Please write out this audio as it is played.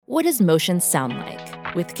What does motion sound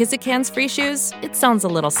like? With Kizikans free shoes, it sounds a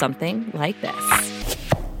little something like this.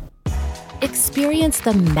 Experience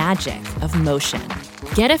the magic of motion.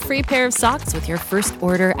 Get a free pair of socks with your first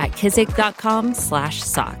order at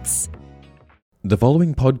kizik.com/socks. The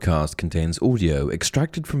following podcast contains audio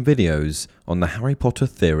extracted from videos on the Harry Potter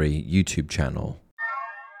Theory YouTube channel.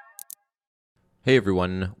 Hey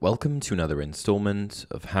everyone, welcome to another installment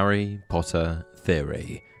of Harry Potter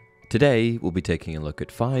Theory. Today, we'll be taking a look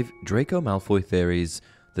at 5 Draco Malfoy theories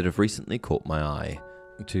that have recently caught my eye.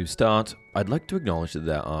 To start, I'd like to acknowledge that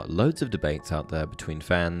there are loads of debates out there between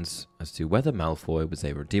fans as to whether Malfoy was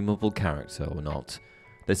a redeemable character or not.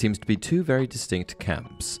 There seems to be 2 very distinct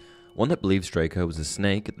camps, one that believes Draco was a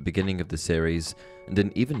snake at the beginning of the series and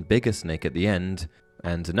an even bigger snake at the end,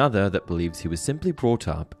 and another that believes he was simply brought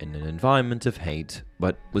up in an environment of hate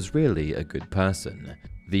but was really a good person.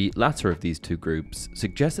 The latter of these 2 groups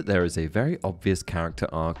suggests that there is a very obvious character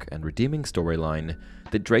arc and redeeming storyline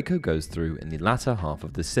that Draco goes through in the latter half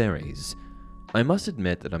of the series. I must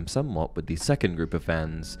admit that I'm somewhat with the second group of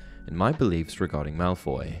fans in my beliefs regarding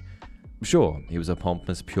Malfoy. Sure, he was a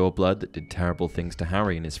pompous pureblood that did terrible things to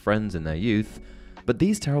Harry and his friends in their youth, but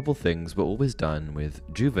these terrible things were always done with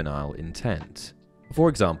juvenile intent. For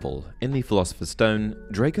example, in the Philosopher's Stone,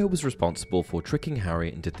 Draco was responsible for tricking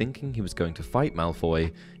Harry into thinking he was going to fight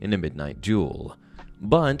Malfoy in a midnight duel.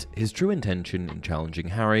 But his true intention in challenging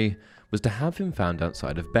Harry was to have him found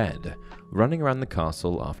outside of bed, running around the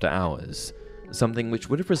castle after hours, something which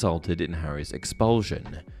would have resulted in Harry's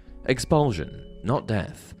expulsion. Expulsion, not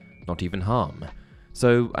death, not even harm.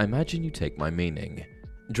 So I imagine you take my meaning.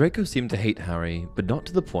 Draco seemed to hate Harry, but not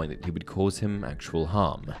to the point that he would cause him actual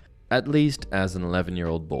harm. At least as an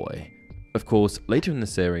 11-year-old boy. Of course, later in the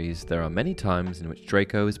series, there are many times in which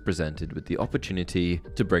Draco is presented with the opportunity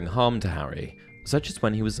to bring harm to Harry, such as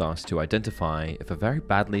when he was asked to identify if a very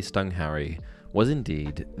badly stung Harry was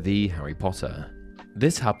indeed the Harry Potter.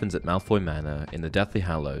 This happens at Malfoy Manor in the Deathly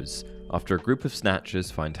Hallows, after a group of Snatchers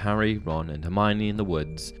find Harry, Ron, and Hermione in the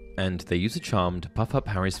woods, and they use a charm to puff up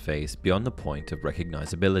Harry's face beyond the point of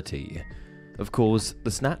recognizability. Of course,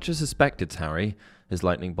 the Snatchers suspect it's Harry, his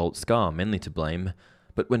lightning bolt scar mainly to blame,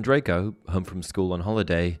 but when Draco, home from school on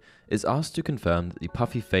holiday, is asked to confirm that the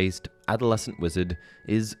puffy-faced, adolescent wizard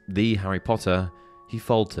is the Harry Potter, he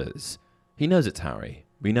falters. He knows it's Harry,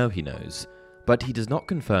 we know he knows, but he does not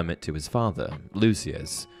confirm it to his father,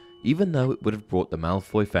 Lucius, even though it would have brought the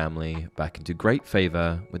Malfoy family back into great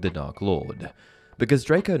favor with the Dark Lord, because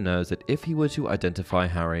Draco knows that if he were to identify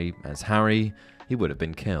Harry as Harry, he would have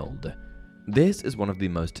been killed. This is one of the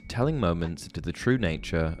most telling moments to the true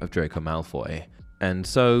nature of Draco Malfoy, and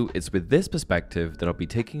so it's with this perspective that I'll be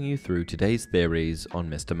taking you through today's theories on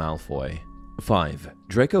Mr. Malfoy. 5.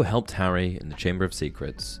 Draco helped Harry in the Chamber of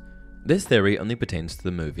Secrets. This theory only pertains to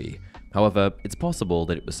the movie, however, it's possible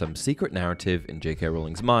that it was some secret narrative in J.K.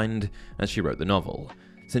 Rowling's mind as she wrote the novel,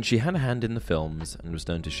 since she had a hand in the films and was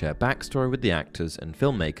known to share backstory with the actors and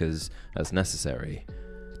filmmakers as necessary.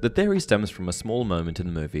 The theory stems from a small moment in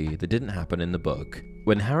the movie that didn't happen in the book.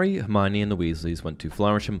 When Harry, Hermione, and the Weasleys went to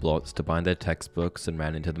Flourish and Blotts to buy their textbooks and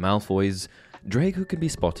ran into the Malfoys, Draco can be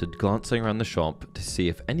spotted glancing around the shop to see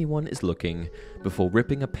if anyone is looking before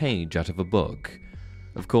ripping a page out of a book.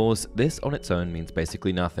 Of course, this on its own means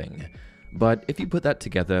basically nothing, but if you put that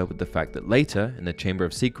together with the fact that later, in the Chamber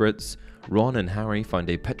of Secrets, Ron and Harry find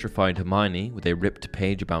a petrified Hermione with a ripped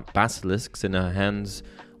page about basilisks in her hands,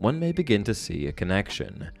 one may begin to see a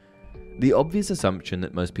connection. The obvious assumption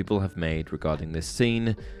that most people have made regarding this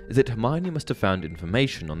scene is that Hermione must have found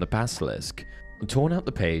information on the basilisk, torn out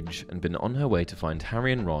the page, and been on her way to find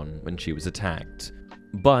Harry and Ron when she was attacked.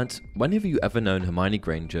 But when have you ever known Hermione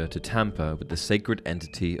Granger to tamper with the sacred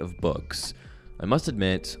entity of books? I must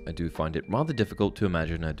admit, I do find it rather difficult to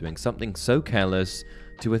imagine her doing something so careless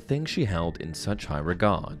to a thing she held in such high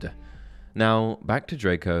regard. Now, back to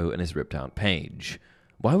Draco and his ripped out page.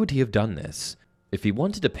 Why would he have done this? If he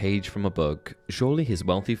wanted a page from a book, surely his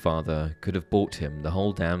wealthy father could have bought him the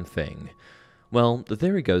whole damn thing. Well, the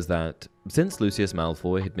theory goes that, since Lucius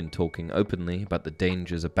Malfoy had been talking openly about the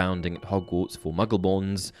dangers abounding at Hogwarts for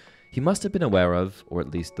Muggleborns, he must have been aware of, or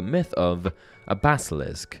at least the myth of, a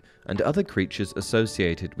basilisk and other creatures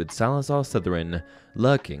associated with Salazar Slytherin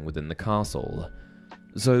lurking within the castle.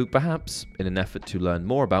 So perhaps, in an effort to learn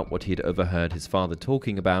more about what he had overheard his father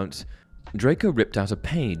talking about, Draco ripped out a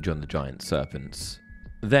page on the giant serpents.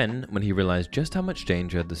 Then, when he realized just how much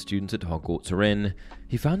danger the students at Hogwarts are in,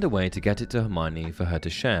 he found a way to get it to Hermione for her to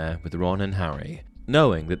share with Ron and Harry,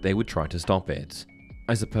 knowing that they would try to stop it.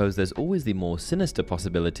 I suppose there's always the more sinister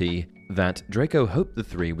possibility that Draco hoped the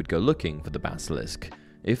 3 would go looking for the basilisk,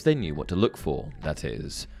 if they knew what to look for, that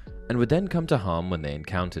is. and would then come to harm when they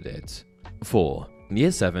encountered it. 4. In Year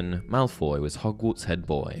 7, Malfoy was Hogwarts' head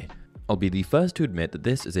boy. I'll be the first to admit that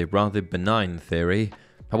this is a rather benign theory,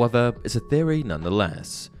 however, it's a theory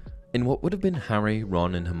nonetheless. In what would have been Harry,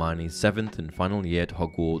 Ron, and Hermione's 7th and final year at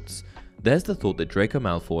Hogwarts, there's the thought that Draco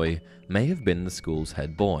Malfoy may have been the school's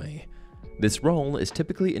head boy. This role is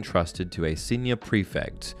typically entrusted to a senior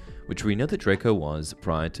prefect, which we know that Draco was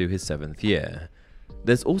prior to his 7th year.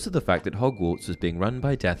 There's also the fact that Hogwarts was being run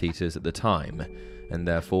by Death Eaters at the time, and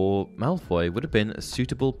therefore Malfoy would have been a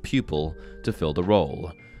suitable pupil to fill the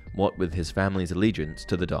role, what with his family's allegiance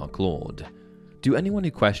to the Dark Lord. To anyone who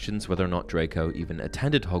questions whether or not Draco even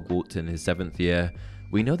attended Hogwarts in his 7th year,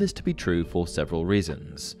 we know this to be true for several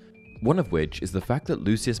reasons. One of which is the fact that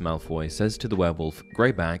Lucius Malfoy says to the werewolf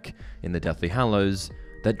Greyback in the Deathly Hallows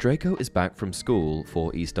that Draco is back from school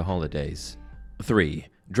for Easter holidays. 3.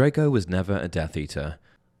 Draco was never a Death Eater.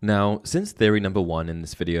 Now, since theory number 1 in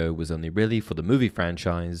this video was only really for the movie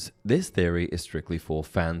franchise, this theory is strictly for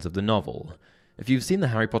fans of the novel. If you've seen the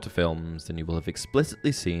Harry Potter films, then you will have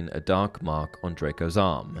explicitly seen a dark mark on Draco's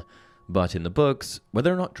arm. But in the books,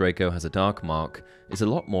 whether or not Draco has a dark mark is a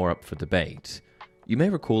lot more up for debate. You may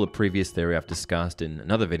recall a previous theory I've discussed in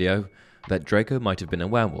another video, that Draco might have been a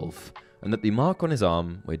werewolf, and that the mark on his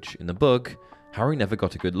arm, which in the book, Harry never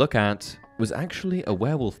got a good look at, was actually a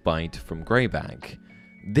werewolf bite from Greyback.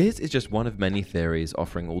 This is just one of many theories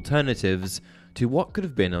offering alternatives to what could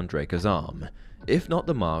have been on Draco's arm, if not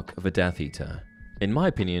the mark of a Death Eater. In my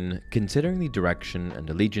opinion, considering the direction and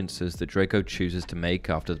allegiances that Draco chooses to make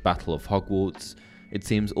after the Battle of Hogwarts, it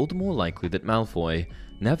seems all the more likely that Malfoy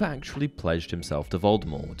never actually pledged himself to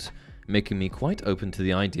Voldemort, making me quite open to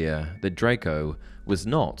the idea that Draco was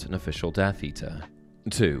not an official Death Eater.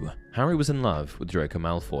 2. Harry was in love with Draco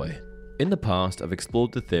Malfoy. In the past, I've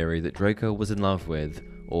explored the theory that Draco was in love with,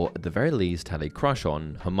 or at the very least had a crush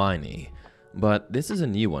on, Hermione, but this is a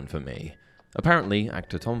new one for me. Apparently,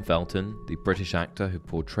 actor Tom Felton, the British actor who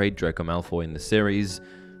portrayed Draco Malfoy in the series,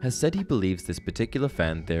 has said he believes this particular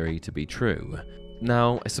fan theory to be true.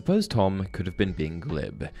 Now, I suppose Tom could have been being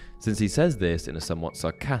glib, since he says this in a somewhat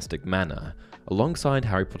sarcastic manner, alongside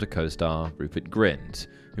Harry Potter co-star Rupert Grint,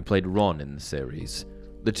 who played Ron in the series.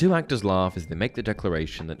 The two actors laugh as they make the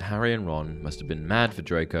declaration that Harry and Ron must have been mad for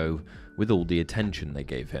Draco with all the attention they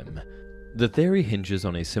gave him. The theory hinges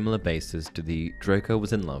on a similar basis to the Draco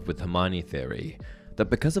was in love with Hermione theory,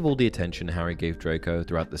 that because of all the attention Harry gave Draco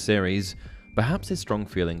throughout the series, perhaps his strong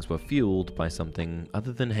feelings were fueled by something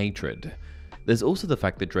other than hatred. There's also the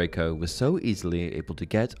fact that Draco was so easily able to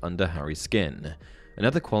get under Harry's skin,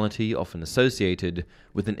 another quality often associated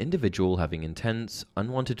with an individual having intense,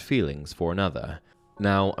 unwanted feelings for another.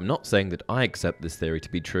 Now, I'm not saying that I accept this theory to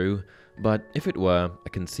be true, but if it were, I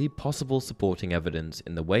can see possible supporting evidence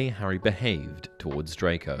in the way Harry behaved towards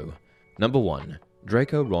Draco. Number 1.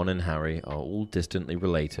 Draco, Ron, and Harry are all distantly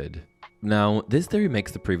related. Now, this theory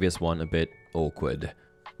makes the previous one a bit awkward.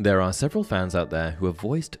 There are several fans out there who have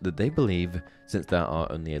voiced that they believe, since there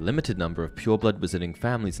are only a limited number of pureblood wizarding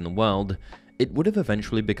families in the world, it would have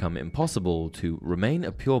eventually become impossible to remain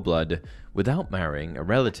a pureblood without marrying a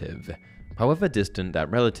relative, however distant that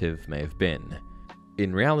relative may have been.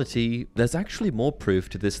 In reality, there's actually more proof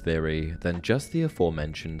to this theory than just the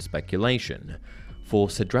aforementioned speculation, for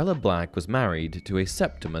Cedrella Black was married to a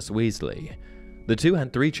Septimus Weasley. The two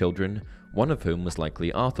had 3 children, one of whom was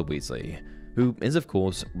likely Arthur Weasley, who is of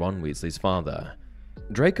course Ron Weasley's father.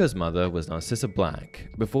 Draco's mother was Narcissa Black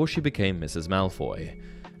before she became Mrs. Malfoy,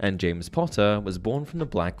 and James Potter was born from the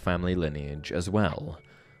Black family lineage as well.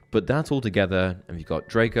 Put that all together, and you've got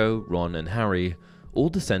Draco, Ron, and Harry all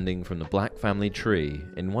descending from the Black family tree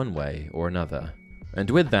in one way or another. And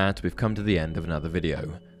with that, we've come to the end of another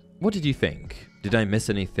video. What did you think? Did I miss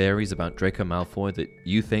any theories about Draco Malfoy that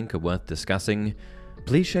you think are worth discussing?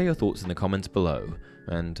 Please share your thoughts in the comments below,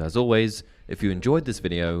 and as always, if you enjoyed this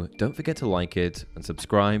video, don't forget to like it and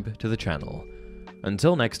subscribe to the channel.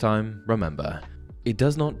 Until next time, remember, it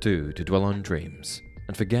does not do to dwell on dreams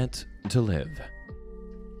and forget to live.